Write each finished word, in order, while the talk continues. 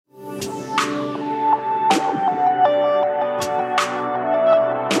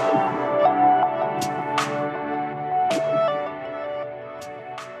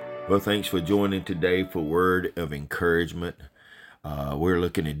Well, thanks for joining today for Word of Encouragement. We're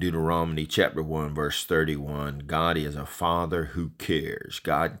looking at Deuteronomy chapter 1, verse 31. God is a father who cares.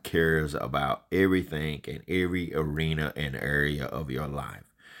 God cares about everything in every arena and area of your life.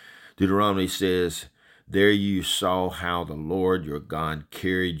 Deuteronomy says, "There you saw how the Lord your God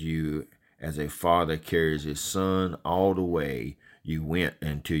carried you as a father carries his son all the way you went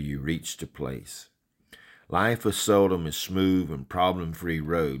until you reached the place." Life is seldom a smooth and problem-free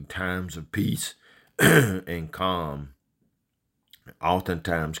road. Times of peace and calm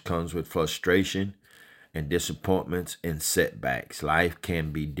oftentimes comes with frustration and disappointments and setbacks. Life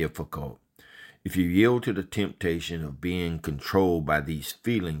can be difficult. If you yield to the temptation of being controlled by these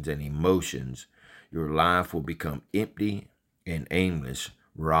feelings and emotions, your life will become empty and aimless,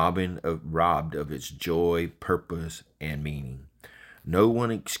 robbed of its joy, purpose, and meaning. No one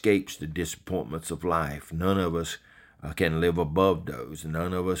escapes the disappointments of life. None of us can live above those.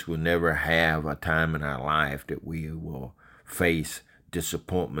 None of us will never have a time in our life that we will face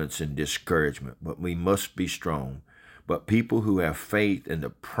disappointments and discouragement. But we must be strong. But people who have faith in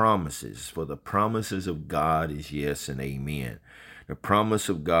the promises, for the promises of God is yes and amen. The promise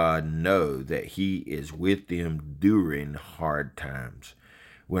of God know that he is with them during hard times.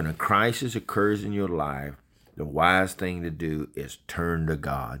 When a crisis occurs in your life, the wise thing to do is turn to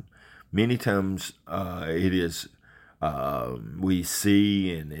God. Many times we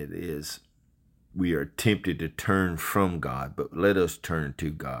see and we are tempted to turn from God, but let us turn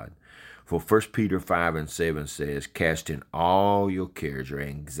to God. For 1 Peter 5 and 7 says, "Casting all your cares or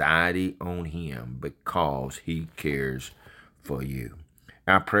anxiety on him because he cares for you."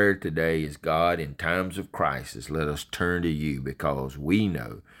 Our prayer today is, God, in times of crisis, let us turn to you because we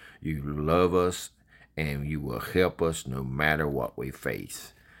know you love us and you will help us no matter what we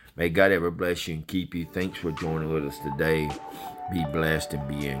face. May God ever bless you and keep you. Thanks for joining with us today. Be blessed and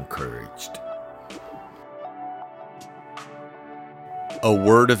be encouraged. A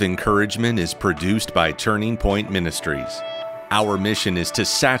Word of Encouragement is produced by Turning Point Ministries. Our mission is to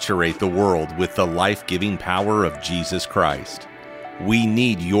saturate the world with the life-giving power of Jesus Christ. We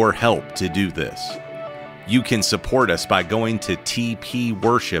need your help to do this. You can support us by going to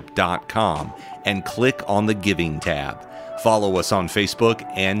tpworship.com and click on the Giving tab. Follow us on Facebook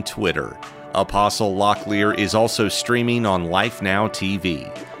and Twitter. Apostle Locklear is also streaming on Life Now TV.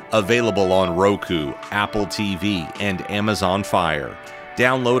 Available on Roku, Apple TV, and Amazon Fire.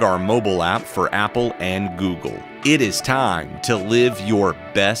 Download our mobile app for Apple and Google. It is time to live your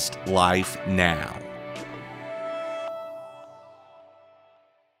best life now.